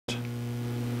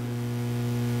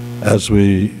As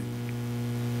we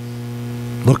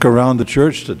look around the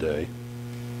church today,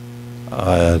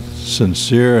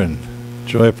 sincere and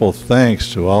joyful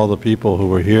thanks to all the people who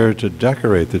were here to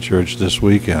decorate the church this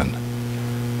weekend.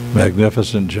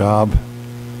 Magnificent job.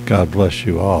 God bless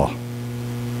you all.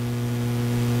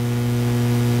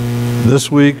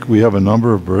 This week we have a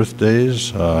number of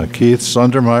birthdays. Keith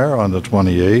Sundermeyer on the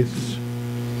 28th,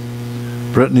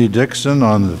 Brittany Dixon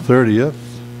on the 30th,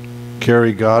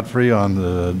 Carrie Godfrey on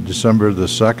December the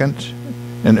 2nd,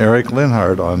 and Eric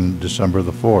Linhart on December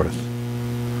the 4th.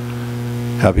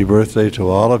 Happy birthday to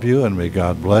all of you, and may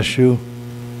God bless you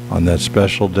on that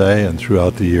special day and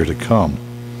throughout the year to come.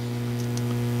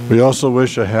 We also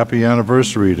wish a happy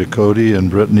anniversary to Cody and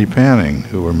Brittany Panning,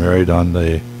 who were married on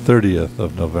the 30th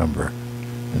of November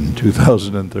in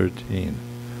 2013.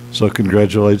 So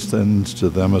congratulations to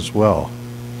them as well.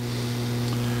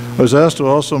 I was asked to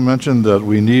also mention that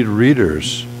we need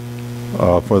readers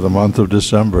for the month of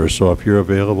December. So if you're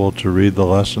available to read the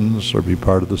lessons or be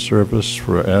part of the service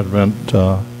for Advent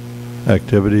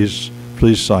activities,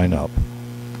 please sign up.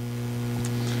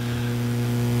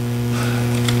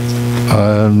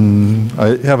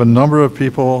 I have a number of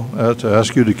people to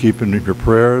ask you to keep in your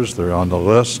prayers. They're on the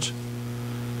list.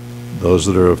 Those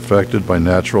that are affected by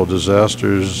natural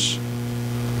disasters,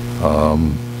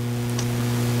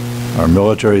 our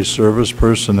military service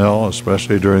personnel,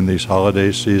 especially during these holiday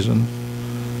season.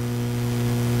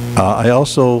 I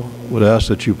also would ask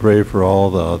that you pray for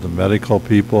all the medical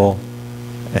people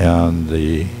and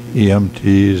the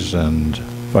EMTs and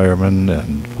firemen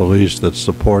and police that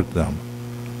support them.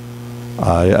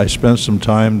 I spent some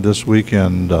time this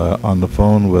weekend on the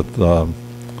phone with the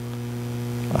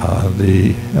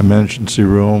emergency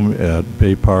room at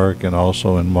Bay Park and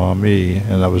also in Maumee,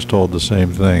 and I was told the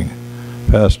same thing.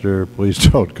 Pastor, please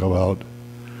don't go out.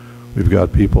 We've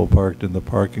got people parked in the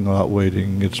parking lot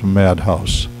waiting. It's a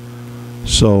madhouse.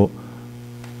 So,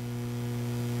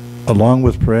 along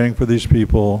with praying for these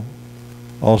people,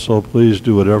 also please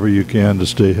do whatever you can to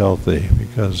stay healthy,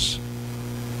 because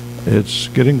it's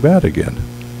getting bad again.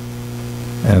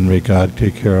 And may God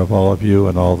take care of all of you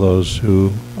and all those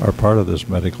who are part of this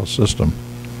medical system.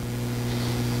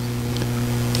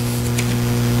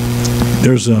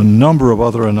 There's a number of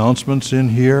other announcements in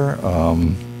here.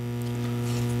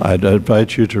 I'd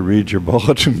invite you to read your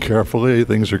bulletin carefully.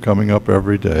 Things are coming up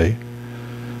every day.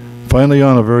 Finally,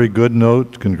 on a very good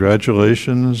note,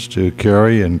 congratulations to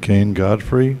Carrie and Kane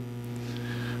Godfrey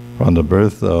on the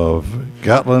birth of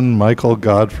Gatlin Michael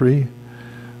Godfrey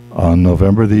on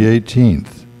November the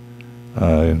 18th.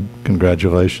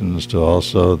 Congratulations to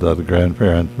also the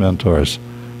grandparent mentors.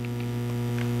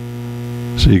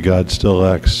 See God still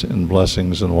acts in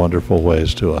blessings and wonderful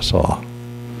ways to us all.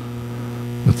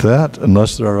 With that,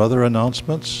 unless there are other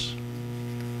announcements,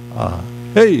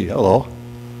 hey, hello.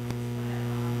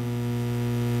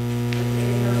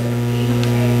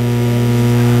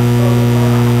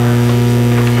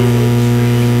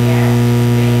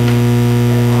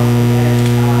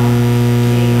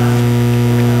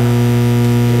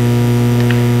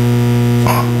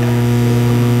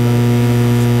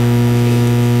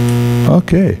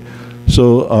 Okay,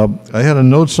 so I had a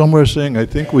note somewhere saying I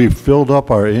think we filled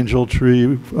up our angel tree,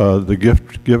 the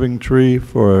gift-giving tree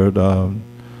for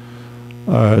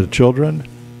our children,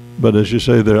 but as you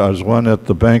say, there's one at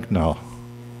the bank now.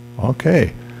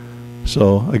 Okay,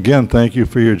 so again, thank you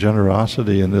for your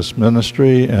generosity in this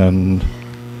ministry, and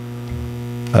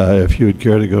if you would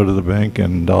care to go to the bank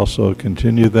and also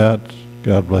continue that,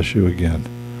 God bless you again.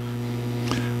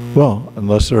 Well,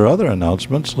 unless there are other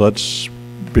announcements, let's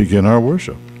begin our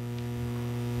worship.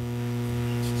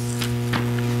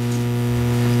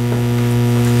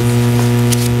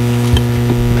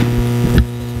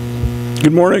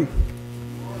 Good morning.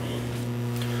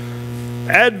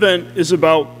 Advent is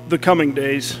about the coming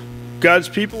days. God's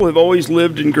people have always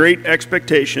lived in great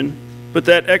expectation, but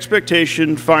that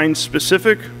expectation finds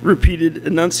specific, repeated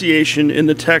enunciation in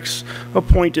the texts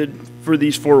appointed for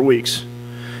these 4 weeks.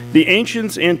 The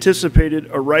ancients anticipated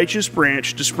a righteous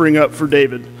branch to spring up for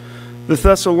David. The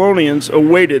Thessalonians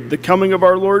awaited the coming of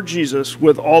our Lord Jesus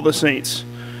with all the saints.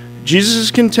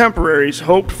 Jesus' contemporaries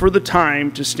hoped for the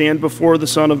time to stand before the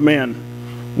Son of Man.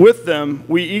 With them,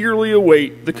 we eagerly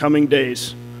await the coming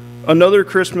days, another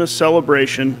Christmas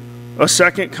celebration, a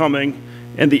second coming,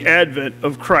 and the advent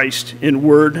of Christ in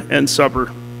word and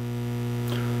supper.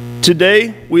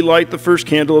 Today, we light the first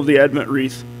candle of the Advent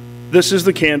wreath. This is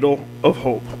the candle of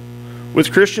hope.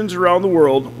 With Christians around the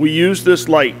world, we use this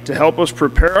light to help us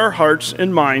prepare our hearts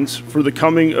and minds for the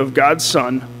coming of God's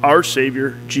Son, our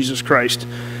Savior, Jesus Christ.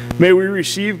 May we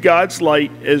receive God's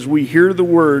light as we hear the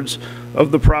words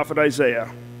of the prophet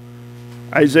Isaiah.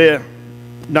 Isaiah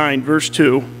 9, verse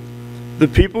 2, the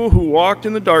people who walked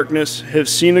in the darkness have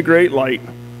seen a great light.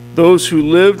 Those who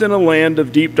lived in a land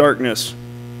of deep darkness,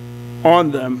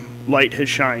 on them light has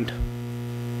shined.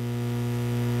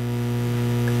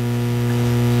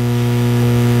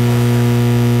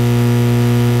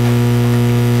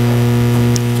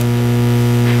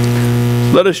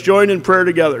 Let us join in prayer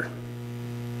together.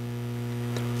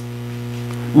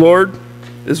 Lord,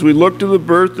 as we look to the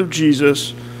birth of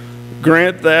Jesus,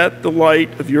 grant that the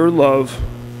light of your love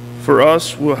for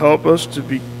us will help us to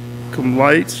become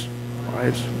lights,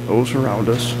 lives of those around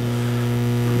us.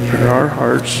 Prepare our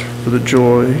hearts for the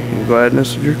joy and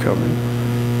gladness of your coming.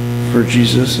 For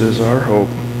Jesus is our hope.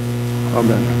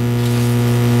 Amen.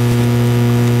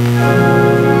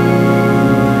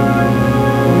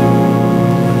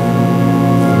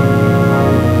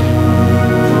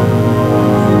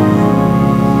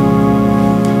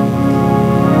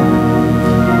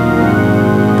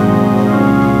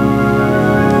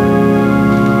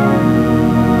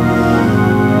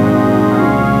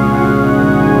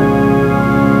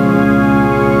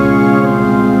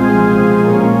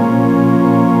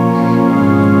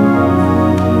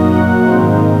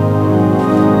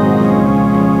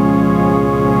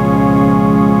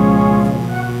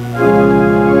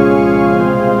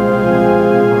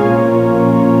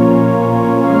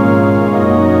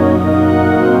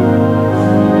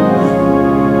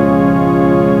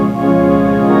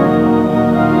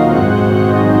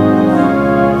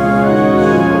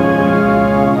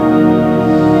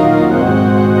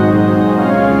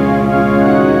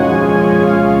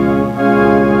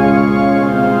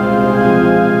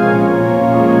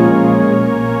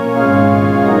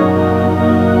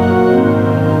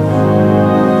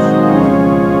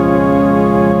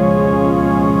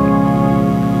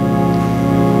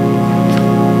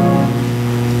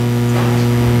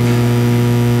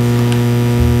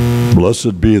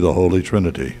 Blessed be the Holy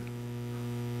Trinity,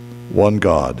 one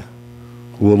God,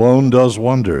 who alone does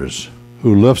wonders,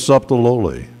 who lifts up the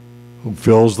lowly, who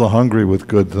fills the hungry with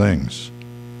good things.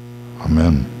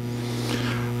 Amen.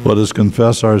 Let us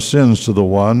confess our sins to the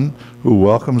one who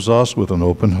welcomes us with an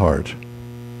open heart.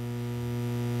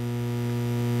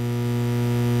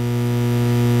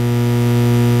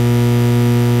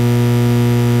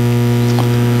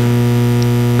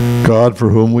 God, for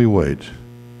whom we wait,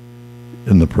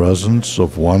 in the presence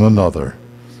of one another,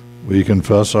 we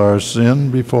confess our sin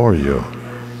before you.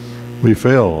 We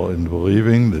fail in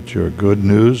believing that your good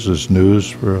news is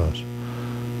news for us.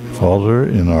 We falter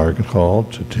in our call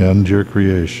to tend your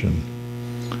creation.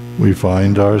 We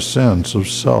find our sense of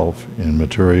self in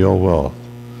material wealth.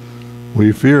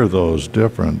 We fear those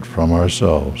different from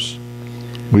ourselves.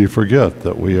 We forget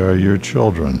that we are your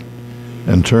children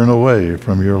and turn away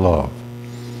from your love.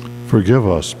 Forgive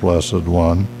us, Blessed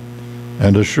One,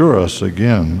 and assure us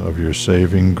again of your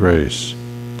saving grace.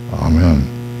 Amen.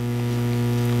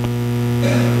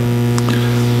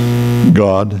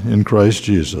 God, in Christ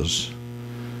Jesus,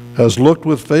 has looked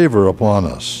with favor upon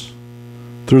us.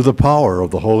 Through the power of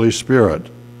the Holy Spirit,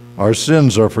 our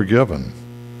sins are forgiven.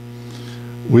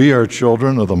 We are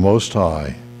children of the Most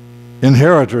High,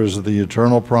 inheritors of the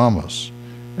eternal promise,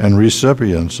 and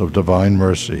recipients of divine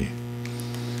mercy.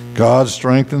 God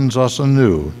strengthens us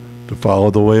anew to follow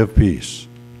the way of peace.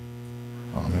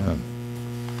 Amen.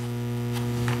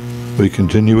 We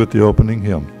continue with the opening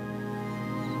hymn.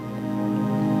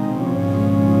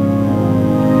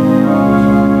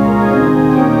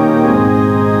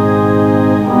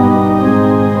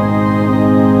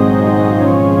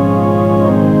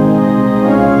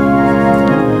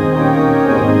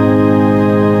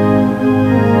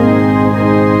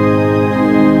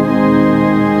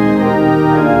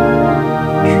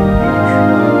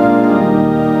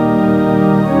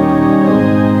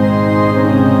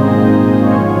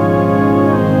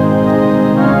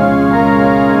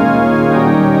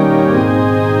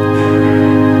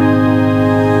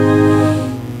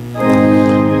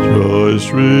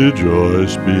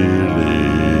 Rejoice,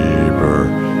 believer,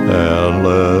 and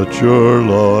let your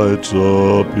lights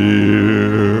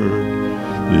appear.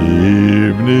 The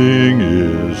evening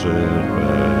is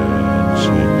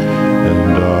advancing,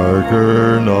 and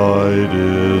darker night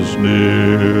is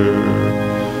near.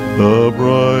 The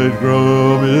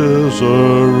bridegroom is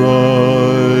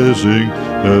arising,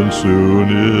 and soon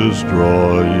is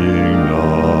drawing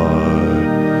nigh.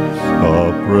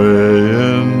 Pray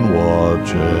and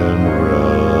watch and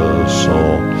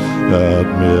wrestle. At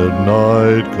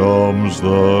midnight comes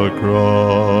the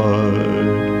cry.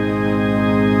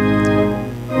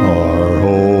 Our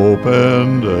hope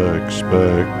and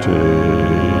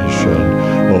expectation,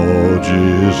 O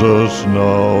Jesus,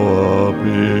 now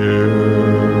appear.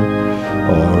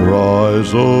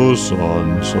 Arise, O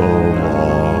Sun, so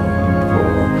longed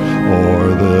for,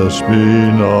 o'er this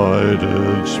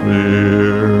benighted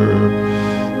sphere.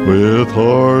 With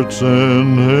hearts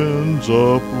and hands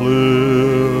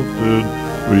uplifted,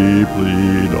 we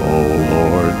plead, O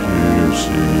Lord, to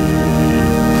see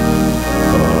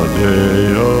a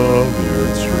day of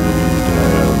earth's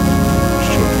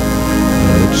redemption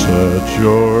that sets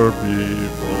your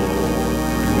people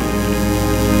free.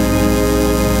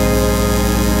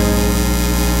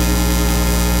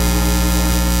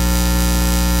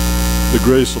 The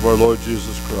grace of our Lord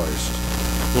Jesus Christ,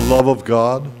 the love of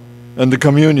God, and the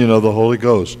communion of the Holy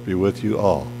Ghost be with you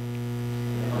all.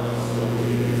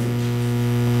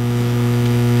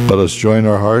 Let us join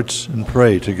our hearts and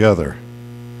pray together.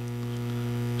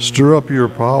 Stir up your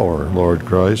power, Lord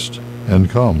Christ, and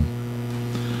come.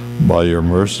 By your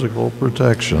merciful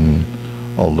protection,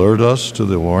 alert us to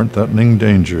the warrant-threatening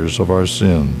dangers of our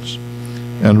sins,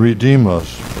 and redeem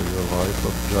us for your life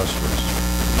of justice.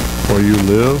 For you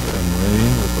live and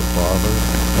reign with the Father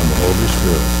and the Holy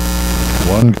Spirit,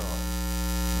 one God.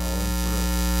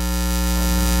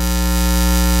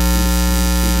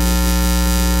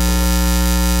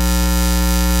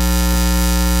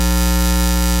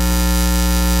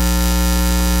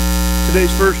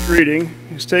 Today's first reading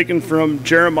is taken from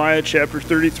Jeremiah chapter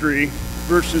 33,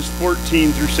 verses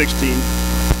 14 through 16.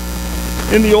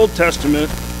 In the Old Testament,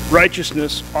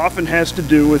 righteousness often has to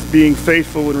do with being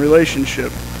faithful in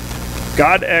relationship.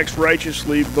 God acts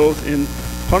righteously both in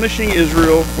punishing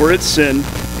Israel for its sin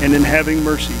and in having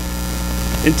mercy.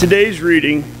 In today's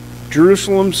reading,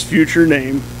 Jerusalem's future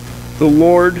name, the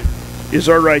Lord is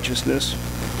our righteousness,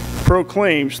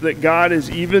 proclaims that God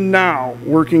is even now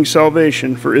working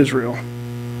salvation for Israel.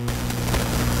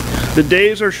 The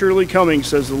days are surely coming,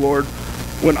 says the Lord,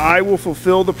 when I will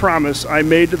fulfill the promise I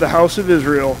made to the house of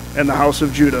Israel and the house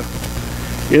of Judah.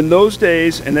 In those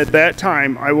days and at that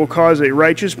time I will cause a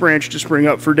righteous branch to spring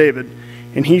up for David,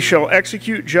 and he shall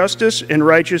execute justice and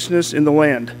righteousness in the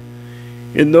land.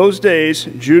 In those days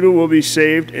Judah will be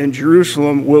saved and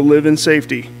Jerusalem will live in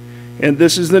safety, and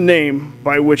this is the name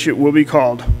by which it will be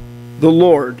called. The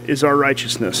Lord is our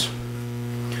righteousness.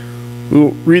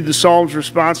 We'll read the Psalms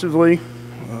responsively.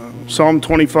 Psalm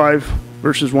 25,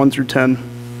 verses 1 through 10.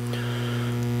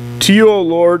 To you, O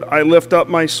Lord, I lift up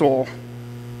my soul.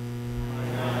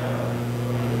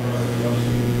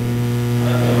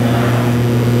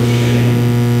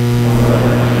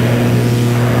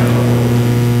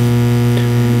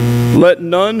 Let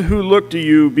none who look to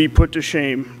you be put to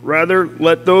shame. Rather,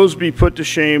 let those be put to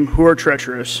shame who are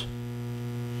treacherous.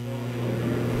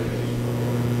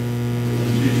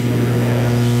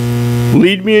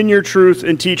 Lead me in your truth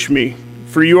and teach me,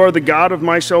 for you are the God of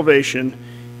my salvation.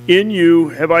 In you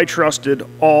have I trusted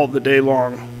all the day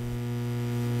long.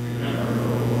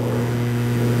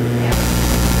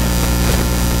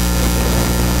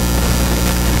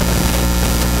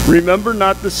 Remember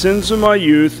not the sins of my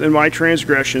youth and my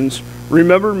transgressions.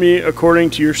 Remember me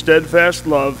according to your steadfast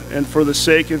love and for the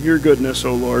sake of your goodness,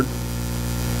 O Lord.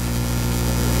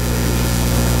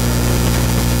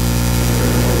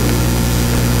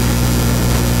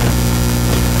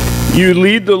 You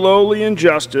lead the lowly in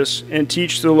justice and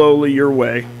teach the lowly your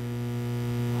way.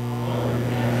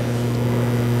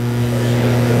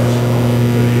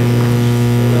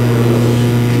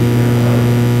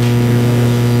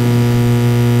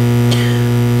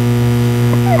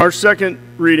 Our second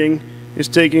reading is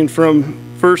taken from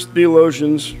 1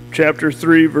 Thessalonians chapter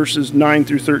 3, verses 9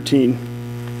 through 13.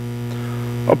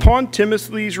 Upon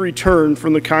Timothy's return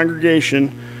from the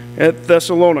congregation at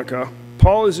Thessalonica,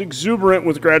 Paul is exuberant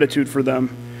with gratitude for them.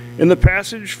 In the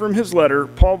passage from his letter,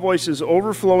 Paul voices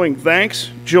overflowing thanks,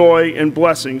 joy, and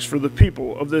blessings for the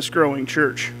people of this growing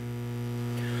church.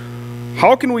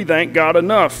 How can we thank God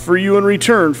enough for you in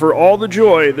return for all the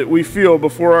joy that we feel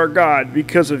before our God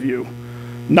because of you?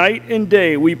 Night and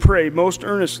day we pray most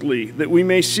earnestly that we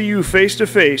may see you face to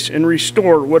face and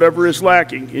restore whatever is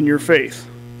lacking in your faith.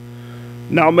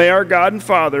 Now may our God and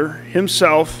Father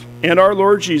himself and our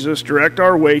Lord Jesus direct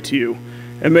our way to you.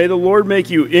 And may the Lord make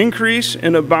you increase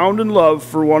and abound in love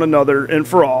for one another and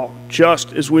for all,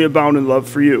 just as we abound in love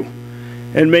for you.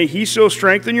 And may he so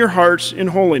strengthen your hearts in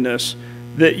holiness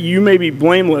that you may be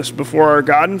blameless before our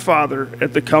God and Father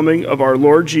at the coming of our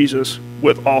Lord Jesus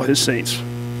with all his saints.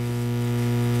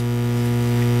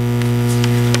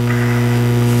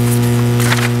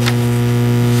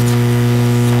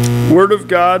 Word of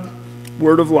God,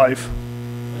 word of life.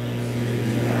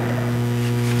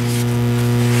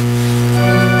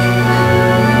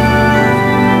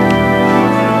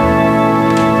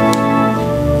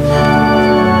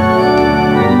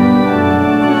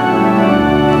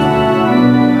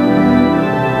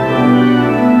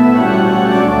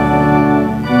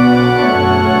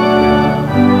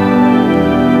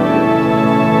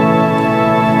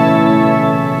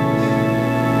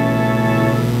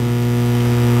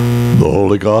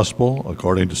 Holy Gospel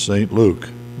according to St. Luke,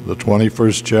 the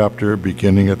 21st chapter,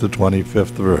 beginning at the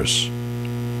 25th verse.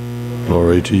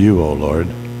 Glory to you, O Lord.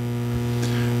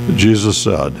 Jesus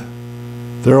said,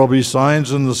 "There will be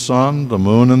signs in the sun, the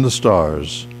moon, and the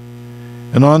stars,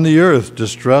 and on the earth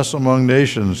distress among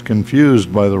nations,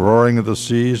 confused by the roaring of the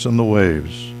seas and the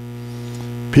waves.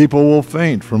 People will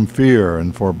faint from fear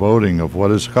and foreboding of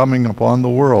what is coming upon the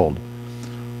world,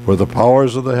 for the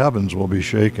powers of the heavens will be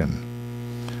shaken.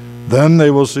 Then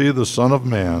they will see the Son of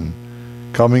Man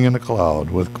coming in a cloud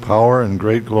with power and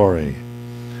great glory.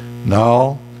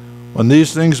 Now, when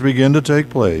these things begin to take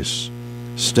place,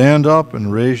 stand up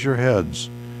and raise your heads,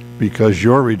 because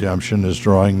your redemption is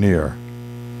drawing near."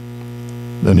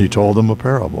 Then he told them a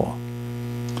parable.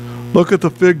 "Look at the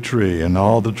fig tree and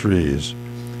all the trees.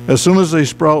 As soon as they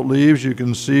sprout leaves, you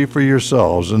can see for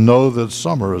yourselves and know that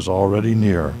summer is already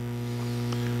near.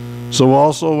 So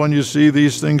also when you see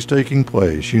these things taking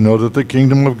place, you know that the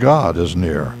kingdom of God is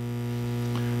near.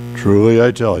 Truly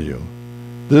I tell you,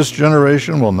 this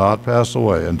generation will not pass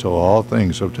away until all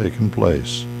things have taken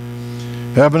place.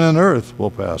 Heaven and earth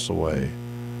will pass away,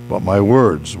 but my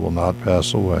words will not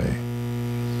pass away.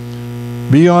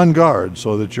 Be on guard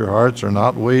so that your hearts are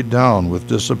not weighed down with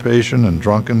dissipation and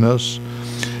drunkenness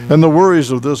and the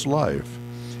worries of this life,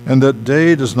 and that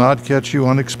day does not catch you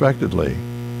unexpectedly,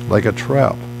 like a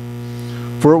trap.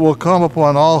 For it will come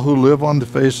upon all who live on the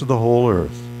face of the whole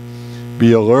earth.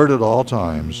 Be alert at all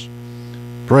times,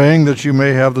 praying that you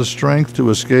may have the strength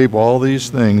to escape all these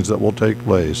things that will take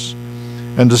place,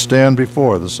 and to stand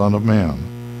before the Son of Man."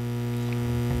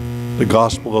 The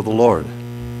Gospel of the Lord.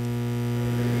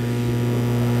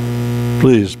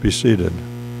 Please be seated.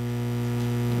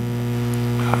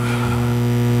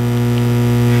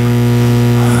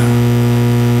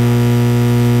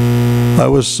 I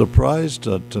was surprised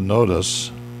to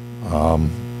notice,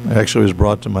 actually it was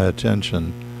brought to my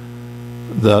attention,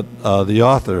 that the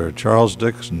author, Charles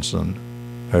Dixon,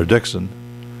 had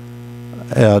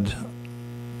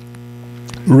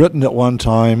written at one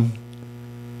time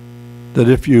that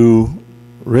if you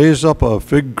raise up a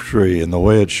fig tree in the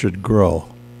way it should grow,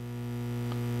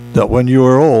 that when you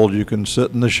are old you can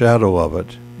sit in the shadow of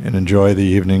it and enjoy the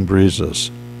evening breezes.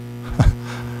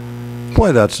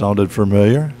 Boy, that sounded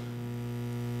familiar.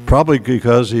 Probably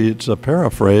because it's a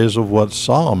paraphrase of what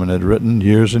Solomon had written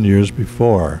years and years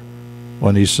before,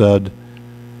 when he said,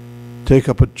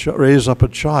 raise up a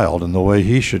child in the way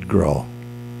he should grow,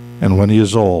 and when he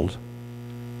is old,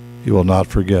 he will not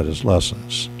forget his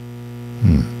lessons.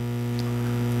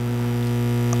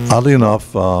 Oddly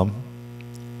enough,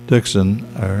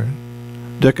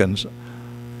 Dickens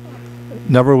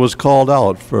never was called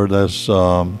out for this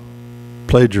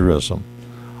plagiarism.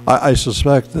 I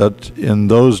suspect that in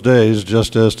those days,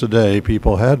 just as today,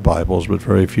 people had Bibles, but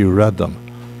very few read them.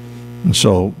 And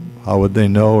so how would they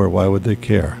know, or why would they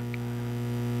care?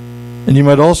 And you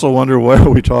might also wonder, why are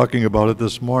we talking about it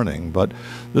this morning? But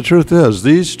the truth is,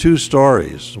 these two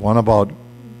stories, one about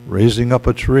raising up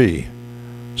a tree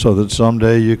so that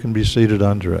someday you can be seated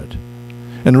under it,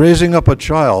 and raising up a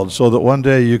child so that one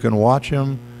day you can watch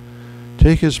him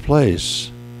take his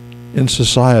place in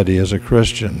society as a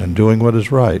Christian and doing what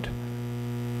is right,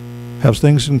 have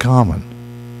things in common.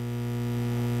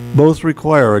 Both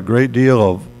require a great deal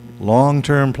of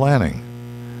long-term planning.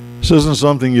 This isn't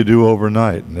something you do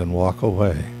overnight and then walk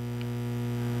away.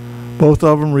 Both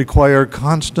of them require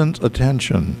constant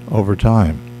attention over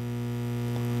time,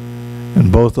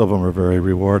 and both of them are very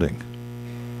rewarding.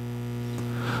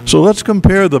 So let's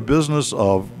compare the business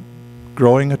of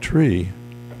growing a tree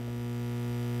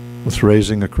with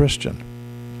raising a Christian.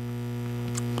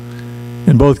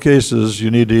 In both cases, you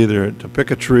need either to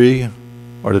pick a tree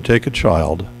or to take a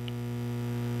child.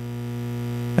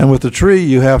 And with the tree,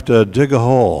 you have to dig a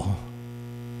hole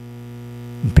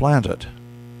and plant it,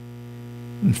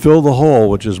 and fill the hole,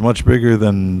 which is much bigger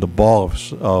than the ball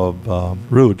of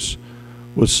roots,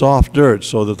 with soft dirt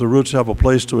so that the roots have a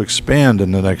place to expand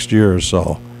in the next year or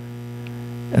so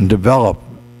and develop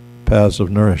paths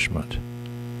of nourishment.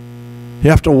 You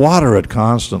have to water it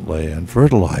constantly and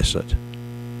fertilize it.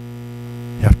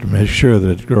 You have to make sure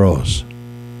that it grows.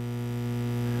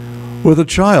 With a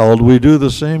child, we do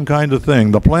the same kind of thing.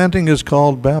 The planting is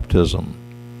called baptism,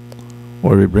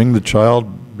 where we bring the child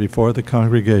before the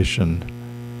congregation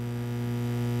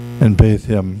and bathe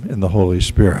him in the Holy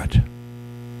Spirit.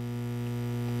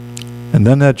 And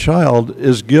then that child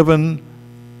is given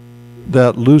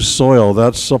that loose soil,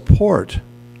 that support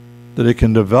that it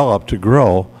can develop to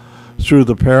grow through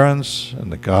the parents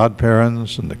and the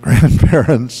godparents and the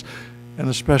grandparents, and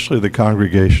especially the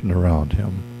congregation around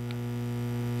him.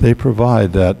 They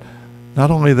provide that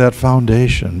not only that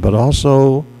foundation, but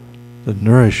also the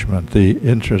nourishment, the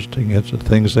interesting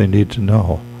things they need to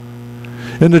know.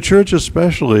 In the church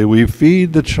especially, we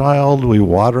feed the child, we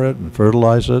water it and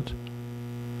fertilize it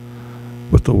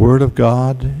with the Word of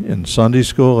God in Sunday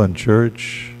school and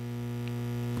church.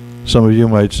 Some of you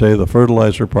might say the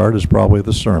fertilizer part is probably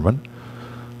the sermon.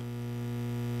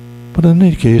 But in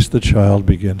any case, the child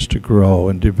begins to grow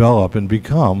and develop and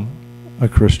become a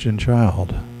Christian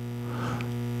child.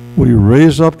 We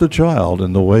raise up the child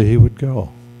in the way he would go.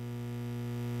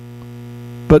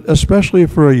 But especially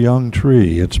for a young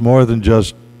tree, it's more than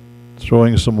just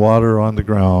throwing some water on the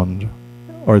ground,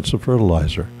 or it's a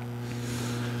fertilizer.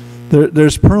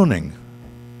 There's pruning.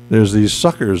 There's these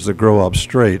suckers that grow up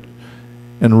straight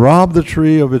and rob the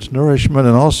tree of its nourishment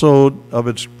and also of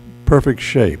its perfect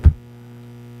shape.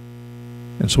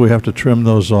 And so we have to trim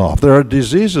those off. There are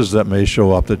diseases that may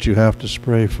show up that you have to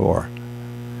spray for.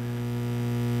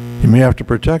 You may have to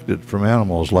protect it from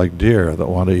animals like deer that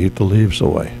want to eat the leaves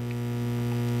away.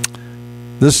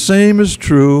 The same is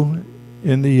true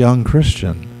in the young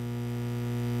Christian.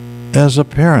 As a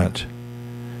parent,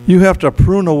 you have to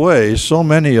prune away so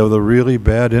many of the really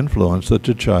bad influence that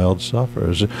your child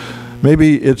suffers.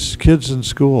 Maybe it's kids in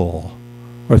school,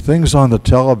 or things on the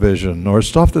television, or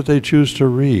stuff that they choose to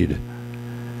read.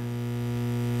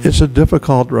 It's a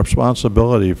difficult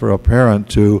responsibility for a parent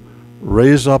to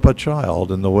raise up a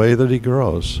child in the way that he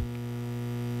grows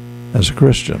as a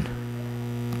Christian.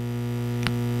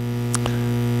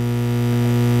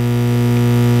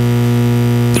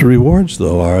 The rewards,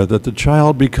 though, are that the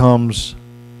child becomes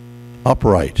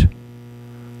upright.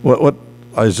 What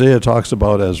Isaiah talks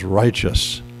about as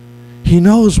righteous. He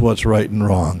knows what's right and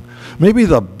wrong. Maybe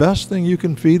the best thing you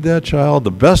can feed that child,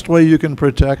 the best way you can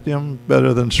protect him,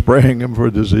 better than spraying him for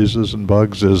diseases and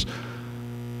bugs, is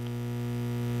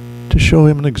to show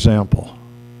him an example.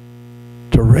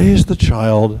 To raise the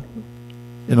child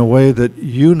in a way that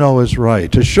you know is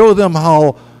right. To show them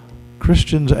how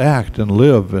Christians act and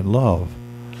live and love.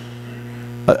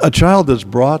 A child that's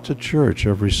brought to church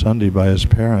every Sunday by his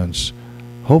parents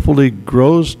hopefully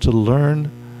grows to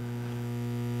learn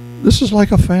this is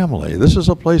like a family. This is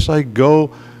a place I go,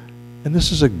 and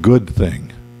this is a good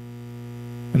thing.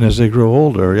 And as they grow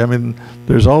older, I mean,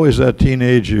 there's always that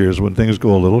teenage years when things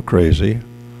go a little crazy.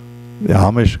 The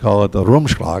Amish call it the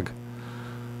Rumschlag.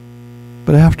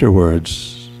 But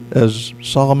afterwards, as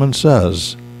Solomon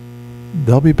says,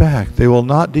 they'll be back. They will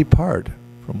not depart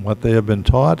from what they have been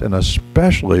taught, and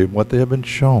especially what they have been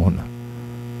shown.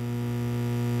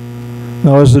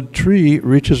 Now, as the tree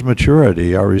reaches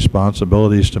maturity, our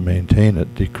responsibilities to maintain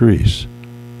it decrease.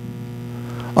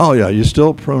 Oh yeah, you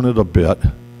still prune it a bit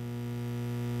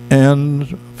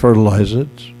and fertilize it.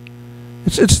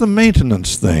 It's the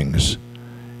maintenance things.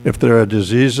 If there are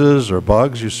diseases or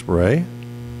bugs, you spray.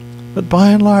 But by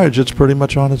and large, it's pretty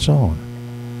much on its own.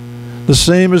 The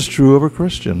same is true of a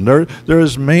Christian. There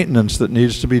is maintenance that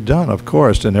needs to be done, of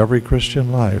course, in every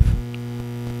Christian life.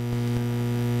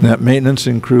 That maintenance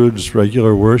includes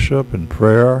regular worship and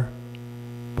prayer,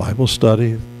 Bible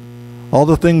study, all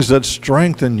the things that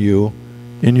strengthen you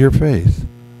in your faith.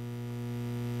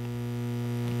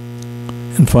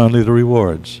 And finally, the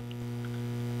rewards.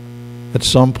 At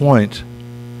some point,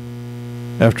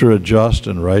 after a just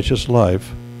and righteous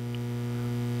life,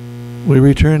 we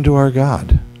return to our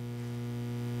God.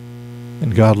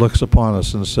 And God looks upon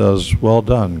us and says, "Well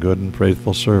done, good and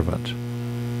faithful servant.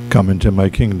 Come into my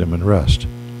kingdom and rest."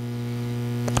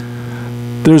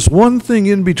 There's one thing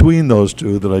in between those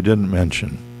two that I didn't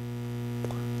mention.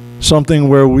 Something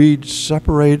where we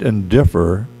separate and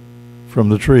differ from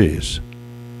the trees.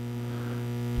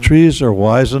 Trees are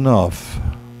wise enough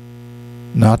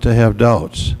not to have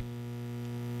doubts.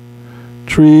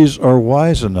 Trees are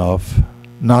wise enough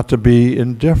not to be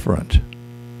indifferent.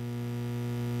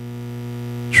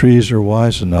 Trees are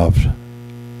wise enough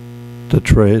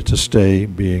to stay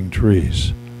being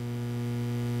trees.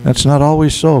 That's not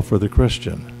always so for the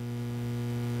Christian.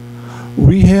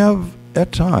 We have,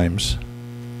 at times,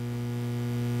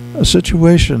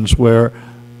 situations where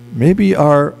maybe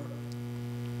our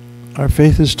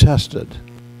faith is tested.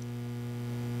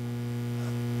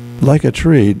 Like a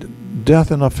tree,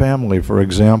 death in a family, for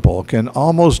example, can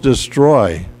almost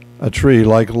destroy a tree,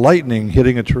 like lightning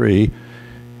hitting a tree.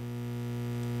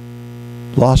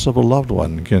 Loss of a loved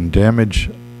one can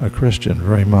damage a Christian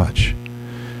very much.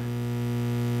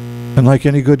 And like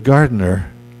any good gardener,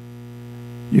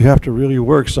 you have to really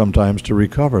work sometimes to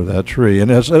recover that tree. And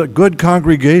as a good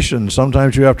congregation,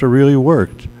 sometimes you have to really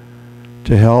work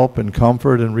to help and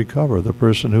comfort and recover the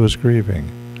person who is grieving.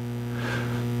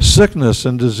 Sickness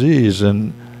and disease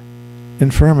and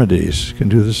infirmities can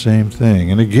do the same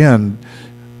thing. And again,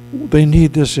 they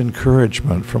need this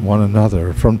encouragement from one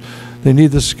another. They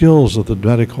need the skills of the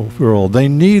medical world. They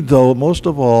need, though, most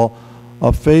of all,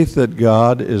 a faith that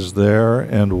God is there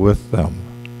and with them.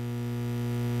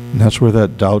 And that's where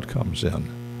that doubt comes in.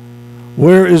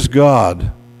 Where is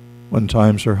God when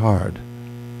times are hard?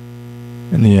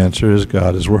 And the answer is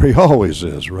God is where he always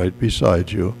is, right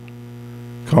beside you,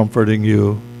 comforting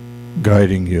you,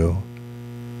 guiding you,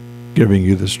 giving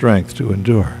you the strength to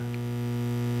endure.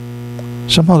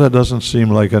 Somehow that doesn't seem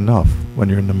like enough when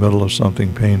you're in the middle of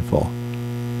something painful.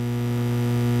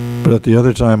 But at the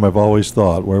other time, I've always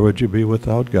thought, where would you be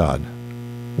without God?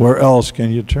 Where else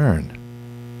can you turn?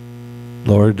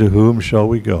 Lord, to whom shall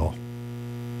we go?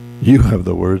 You have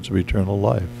the words of eternal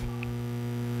life.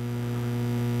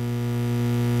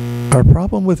 Our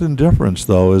problem with indifference,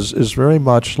 though, is very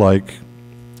much like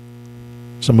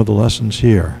some of the lessons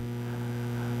here.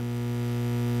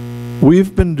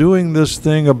 We've been doing this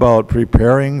thing about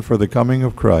preparing for the coming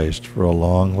of Christ for a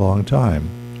long, long time.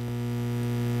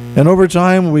 And over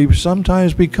time, we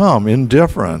sometimes become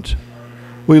indifferent.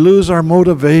 We lose our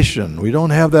motivation. We don't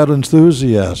have that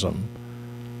enthusiasm.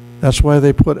 That's why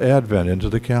they put Advent into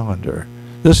the calendar.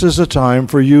 This is a time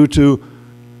for you to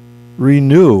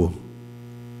renew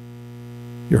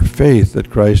your faith that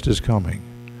Christ is coming,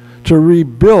 to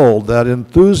rebuild that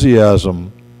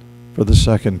enthusiasm for the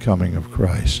second coming of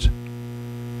Christ,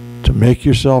 to make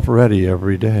yourself ready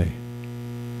every day.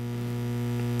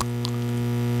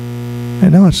 I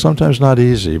know it's sometimes not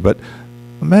easy, but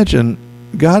imagine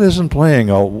God isn't playing,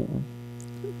 "Oh,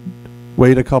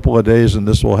 wait a couple of days and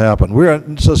this will happen." We're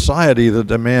in a society that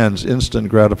demands instant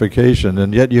gratification,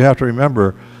 and yet you have to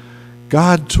remember,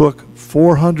 God took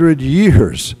 400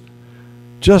 years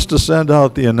just to send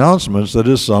out the announcements that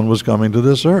his Son was coming to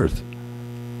this earth.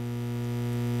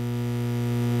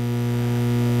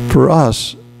 For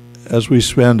us, as we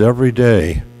spend every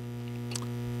day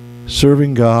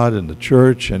serving God in the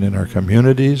church and in our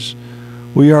communities,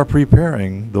 we are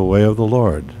preparing the way of the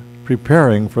Lord,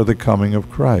 preparing for the coming of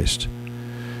Christ.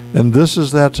 And this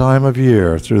is that time of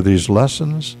year, through these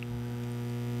lessons,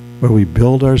 where we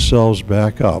build ourselves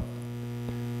back up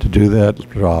to do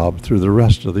that job through the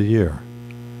rest of the year.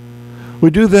 We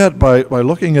do that by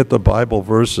looking at the Bible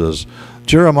verses.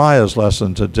 Jeremiah's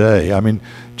lesson today,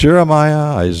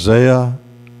 Jeremiah, Isaiah,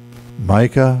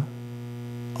 Micah,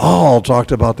 all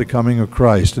talked about the coming of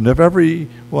Christ. And if every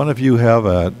one of you have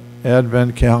an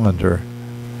Advent calendar,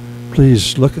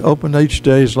 please open each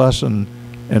day's lesson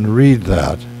and read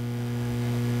that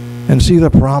and see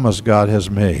the promise God has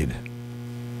made.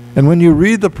 And when you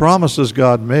read the promises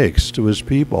God makes to his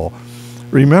people,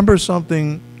 remember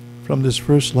something from this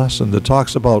first lesson that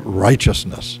talks about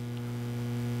righteousness.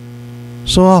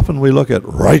 So often we look at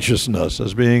righteousness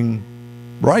as being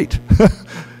right.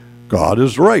 God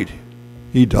is right.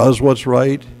 He does what's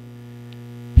right.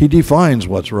 He defines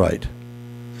what's right.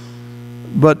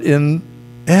 But in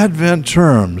Advent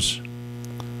terms,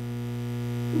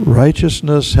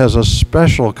 righteousness has a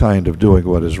special kind of doing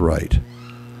what is right.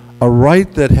 A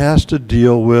right that has to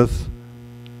deal with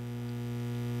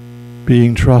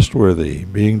being trustworthy,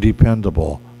 being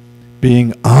dependable,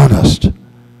 being honest.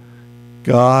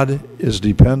 God is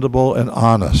dependable and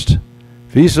honest.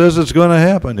 If he says it's going to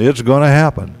happen, it's going to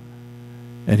happen.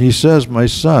 And he says, my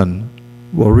Son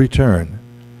will return.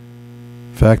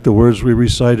 In fact, the words we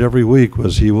recite every week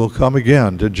was, he will come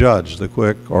again to judge the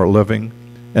quick or living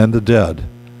and the dead.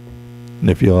 And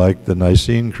if you like the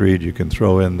Nicene Creed, you can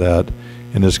throw in that,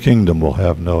 and his kingdom will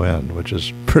have no end, which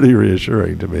is pretty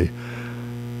reassuring to me.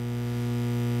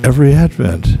 Every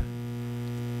Advent,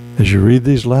 as you read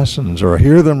these lessons or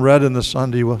hear them read in the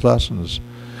Sunday lessons,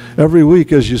 every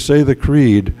week as you say the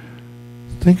Creed,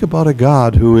 think about a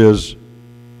God who is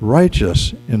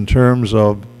righteous in terms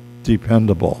of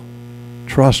dependable,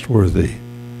 trustworthy.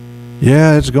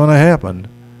 Yeah, it's going to happen.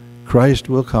 Christ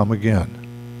will come again.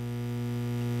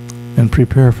 And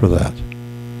prepare for that.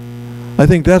 I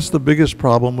think that's the biggest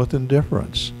problem with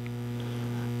indifference.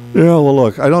 Yeah, well,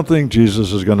 look, I don't think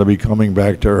Jesus is going to be coming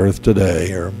back to earth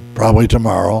today or probably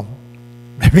tomorrow.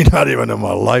 Maybe not even in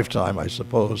my lifetime, I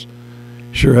suppose.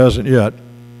 Sure hasn't yet.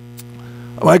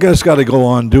 I just got to go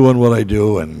on doing what I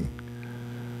do and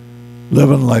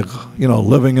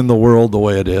living in the world the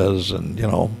way it is, and,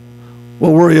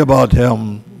 we'll worry about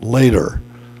him later.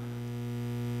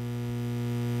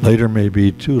 Later may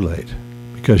be too late,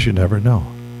 because you never know.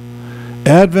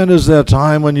 Advent is that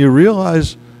time when you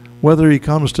realize whether he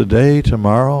comes today,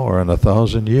 tomorrow, or in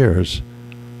 1,000 years,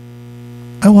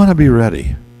 I want to be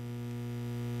ready.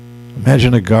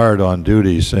 Imagine a guard on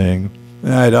duty saying,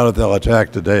 I doubt if they'll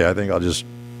attack today. I think I'll just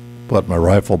put my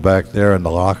rifle back there in the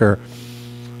locker,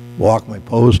 walk my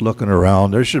post looking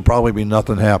around. There should probably be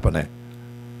nothing happening.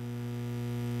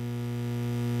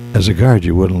 As a guard,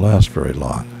 you wouldn't last very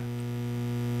long.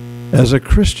 As a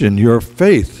Christian, your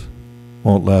faith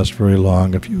won't last very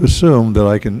long if you assume that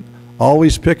I can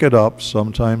always pick it up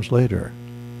sometimes later.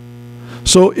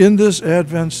 So in this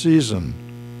Advent season,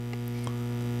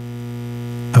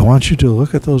 I want you to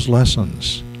look at those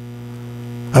lessons.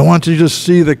 I want you to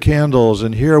see the candles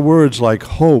and hear words like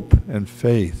hope and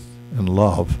faith and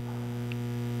love.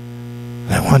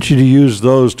 I want you to use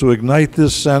those to ignite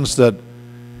this sense that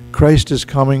Christ is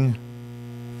coming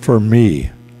for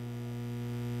me.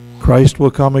 Christ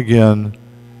will come again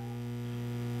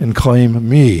and claim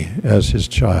me as his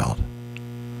child.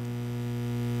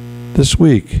 This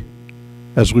week,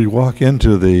 as we walk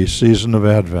into the season of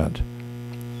Advent,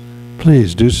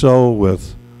 please do so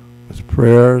with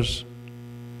prayers.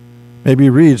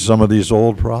 Maybe read some of these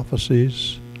old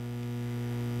prophecies.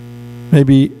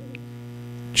 Maybe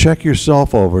check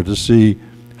yourself over to see,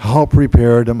 how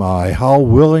prepared am I? How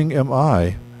willing am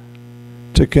I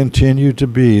to continue to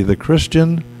be the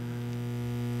Christian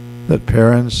that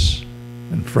parents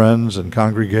and friends and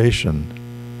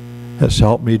congregation has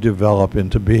helped me develop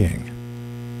into being?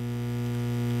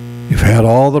 You've had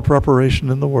all the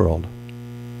preparation in the world.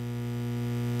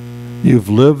 You've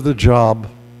lived the job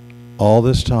all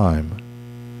this time.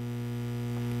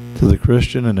 To the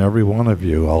Christian in every one of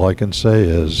you, all I can say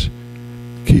is,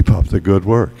 keep up the good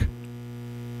work.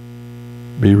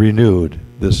 Be renewed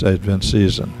this Advent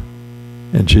season.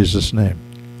 In Jesus' name,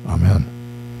 amen.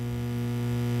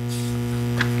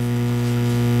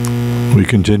 We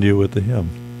continue with the hymn.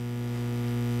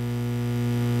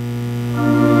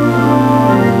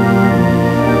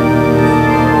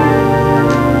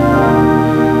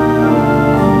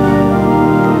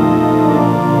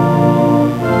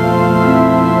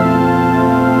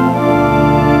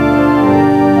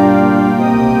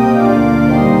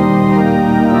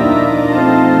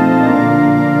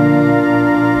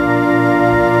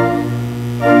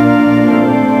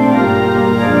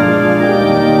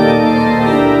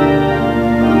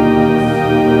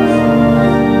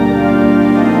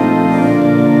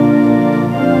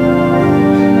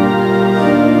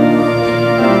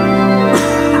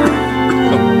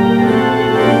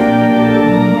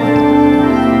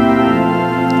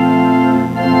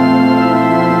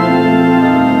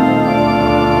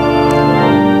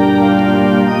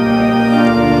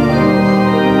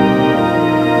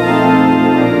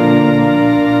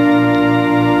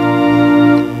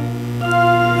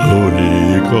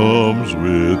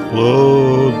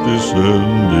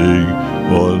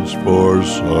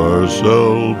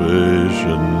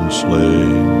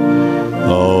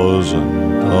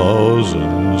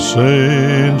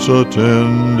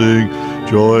 Attending,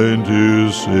 join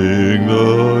to sing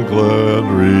the glad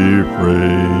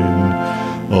refrain.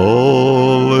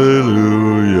 Alleluia,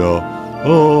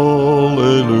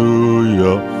 alleluia,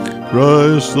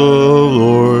 Christ the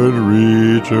Lord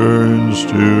returns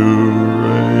to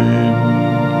reign.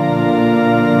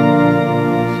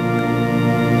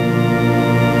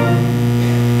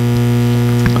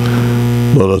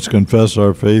 Let us confess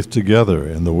our faith together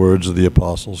in the words of the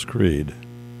Apostles' Creed.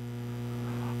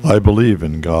 I believe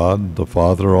in God, the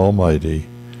Father Almighty,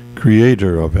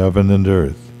 creator of heaven and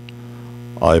earth.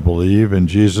 I believe in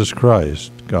Jesus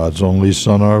Christ, God's only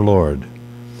Son, our Lord,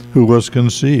 who was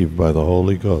conceived by the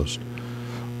Holy Ghost,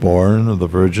 born of the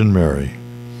Virgin Mary,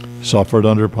 suffered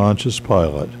under Pontius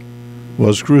Pilate,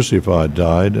 was crucified,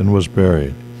 died, and was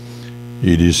buried.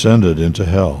 He descended into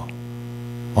hell.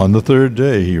 On the third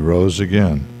day he rose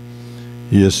again.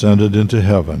 He ascended into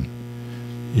heaven.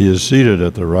 He is seated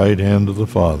at the right hand of the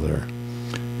Father,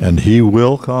 and he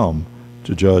will come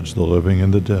to judge the living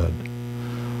and the dead.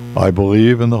 I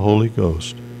believe in the Holy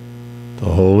Ghost, the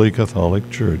Holy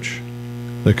Catholic Church,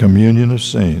 the communion of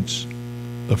saints,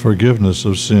 the forgiveness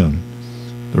of sin,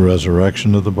 the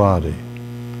resurrection of the body,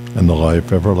 and the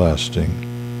life everlasting.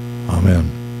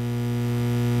 Amen.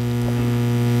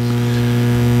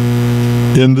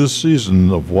 In this season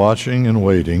of watching and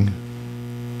waiting,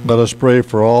 let us pray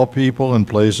for all people and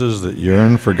places that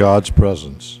yearn for God's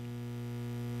presence.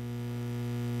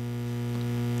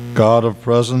 God of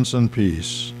presence and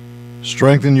peace,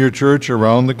 strengthen your church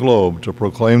around the globe to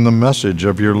proclaim the message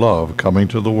of your love coming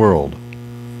to the world.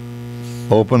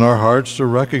 Open our hearts to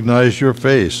recognize your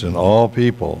face in all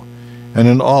people and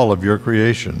in all of your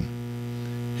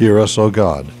creation. Hear us, O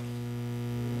God.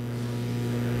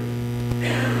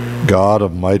 God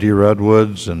of mighty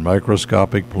redwoods and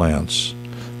microscopic plants,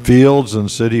 fields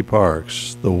and city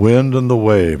parks, the wind and the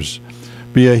waves,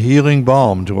 be a healing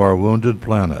balm to our wounded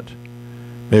planet.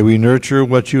 May we nurture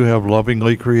what you have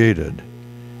lovingly created.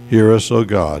 Hear us, O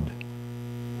God.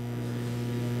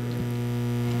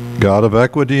 God of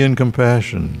equity and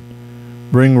compassion,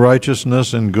 bring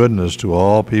righteousness and goodness to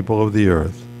all people of the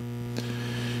earth.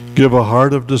 Give a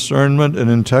heart of discernment and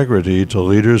integrity to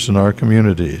leaders in our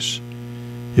communities.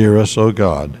 Hear us, O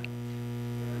God.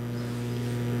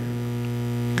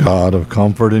 God of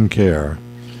comfort and care,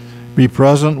 be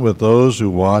present with those who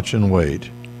watch and wait.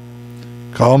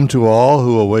 Come to all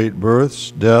who await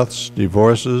births, deaths,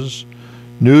 divorces,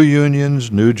 new unions,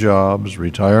 new jobs,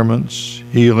 retirements,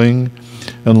 healing,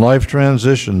 and life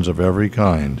transitions of every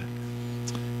kind.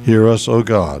 Hear us, O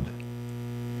God.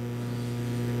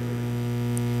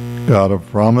 God of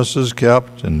promises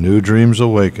kept and new dreams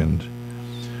awakened,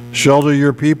 shelter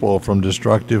your people from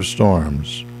destructive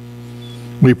storms.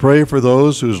 We pray for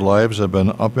those whose lives have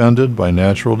been upended by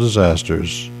natural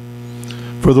disasters,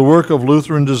 for the work of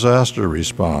Lutheran Disaster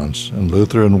Response and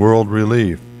Lutheran World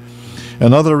Relief,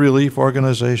 and other relief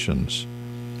organizations.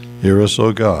 Hear us,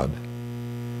 O God.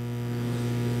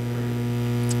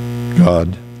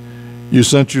 God, you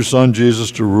sent your Son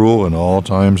Jesus to rule in all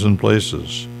times and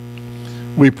places.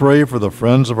 We pray for the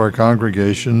friends of our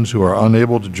congregations who are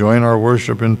unable to join our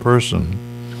worship in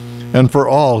person, and for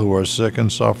all who are sick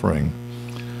and suffering,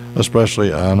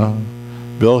 especially Anna,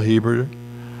 Bill Heber,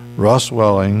 Russ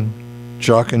Welling,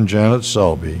 Chuck and Janet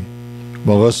Selby,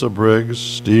 Melissa Briggs,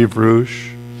 Steve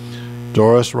Roosh,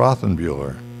 Doris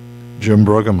Rothenbuehler, Jim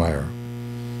Brueggemeyer,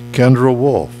 Kendra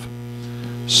Wolf,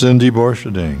 Cindy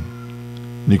Borcherding,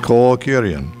 Nicole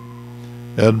Kirian,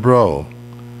 Ed Bro,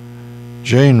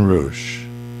 Jane Roosh,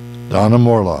 Donna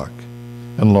Morlock,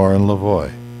 and Lauren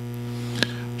Lavoie.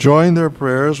 Join their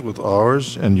prayers with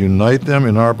ours and unite them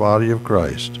in our body of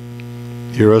Christ.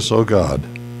 Hear us, O God.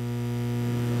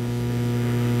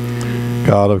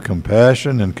 God of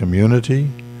compassion and community,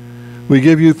 we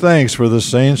give you thanks for the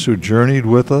saints who journeyed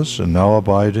with us and now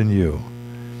abide in you.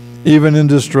 Even in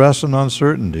distress and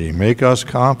uncertainty, make us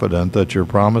confident that your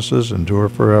promises endure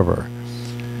forever.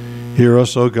 Hear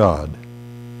us, O God.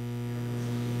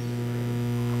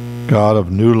 God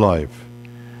of new life,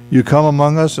 you come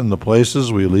among us in the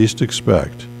places we least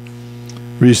expect.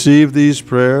 Receive these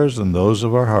prayers and those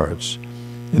of our hearts.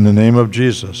 In the name of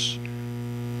Jesus.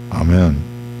 Amen.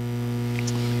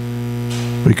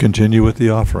 We continue with the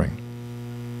offering.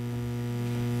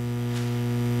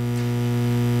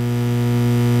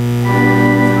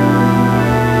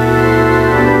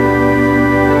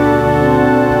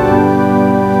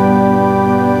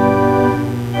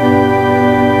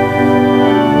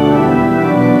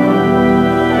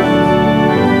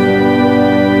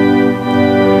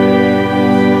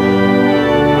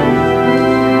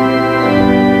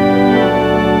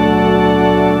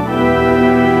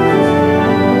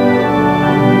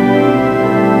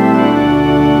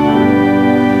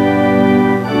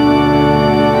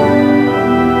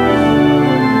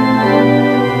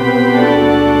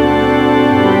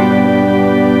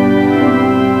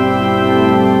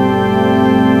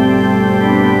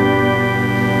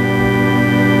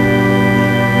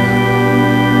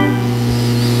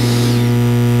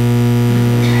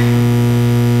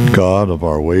 God of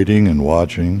our waiting and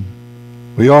watching,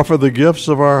 we offer the gifts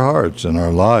of our hearts and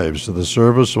our lives to the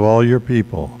service of all your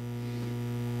people.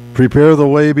 Prepare the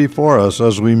way before us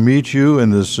as we meet you in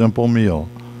this simple meal.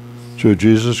 Through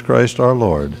Jesus Christ our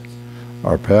Lord,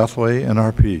 our pathway and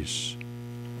our peace.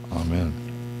 Amen.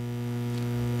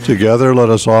 Together let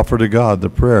us offer to God the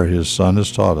prayer his Son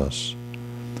has taught us.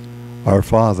 Our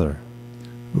Father,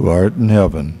 who art in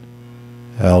heaven,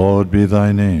 hallowed be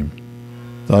thy name.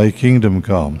 Thy kingdom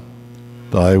come,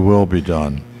 thy will be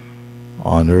done,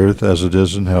 on earth as it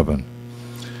is in heaven.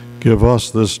 Give us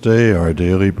this day our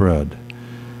daily bread,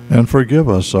 and forgive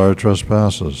us our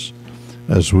trespasses,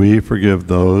 as we forgive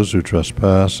those who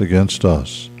trespass against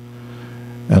us.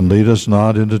 And lead us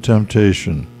not into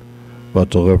temptation, but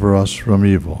deliver us from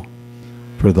evil.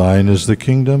 For thine is the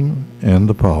kingdom, and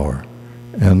the power,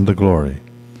 and the glory,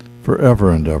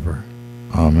 forever and ever.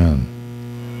 Amen.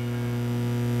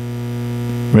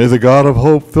 May the God of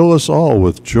hope fill us all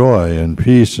with joy and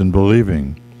peace in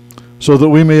believing, so that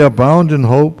we may abound in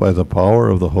hope by the power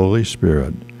of the Holy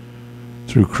Spirit,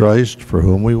 through Christ for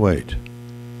whom we wait.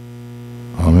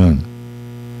 Amen.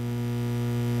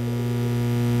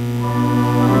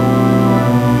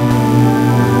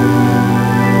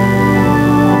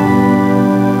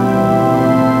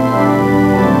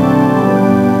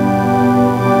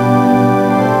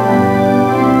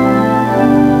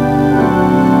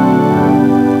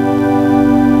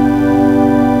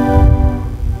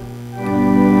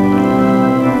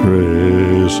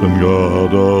 And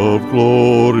God of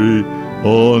glory,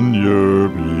 on your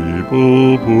behalf.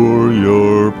 people pour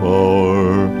your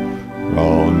power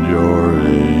round your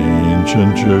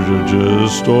ancient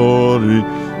church's story.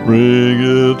 Bring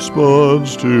its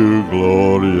buds to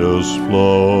glorious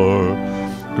flower.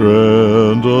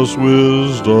 Grant us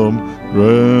wisdom,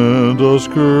 grant us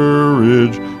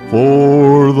courage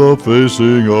for the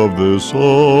facing of this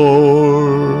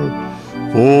hour,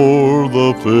 for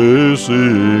the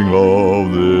facing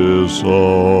of this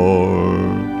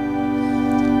hour.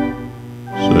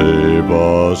 Save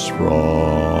us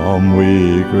from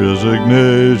weak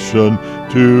resignation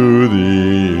to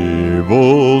the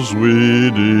evils we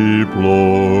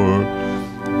deplore.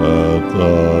 Let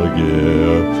the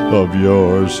gift of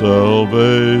your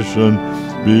salvation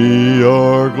be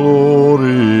our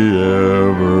glory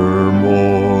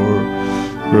evermore.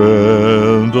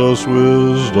 Grant us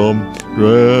wisdom,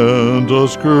 grant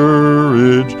us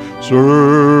courage,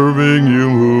 serving you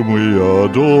whom we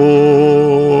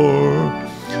adore,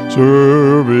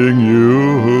 serving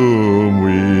you whom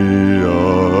we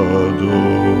adore.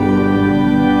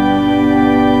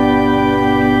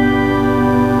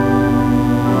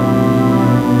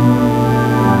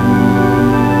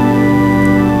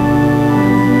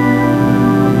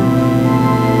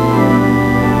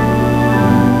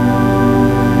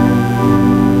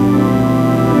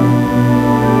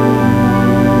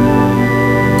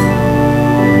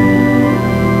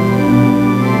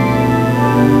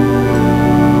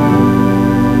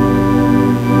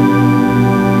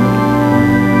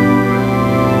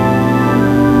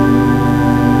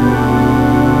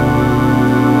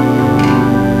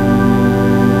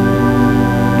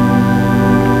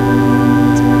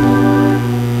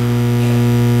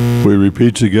 We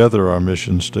repeat together our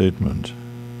mission statement: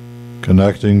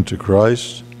 connecting to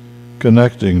Christ,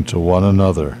 connecting to one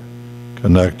another,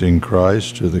 connecting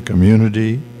Christ to the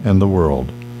community and the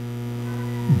world.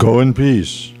 Go in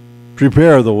peace.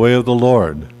 Prepare the way of the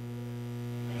Lord.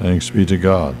 Thanks be to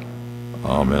God.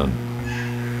 Amen.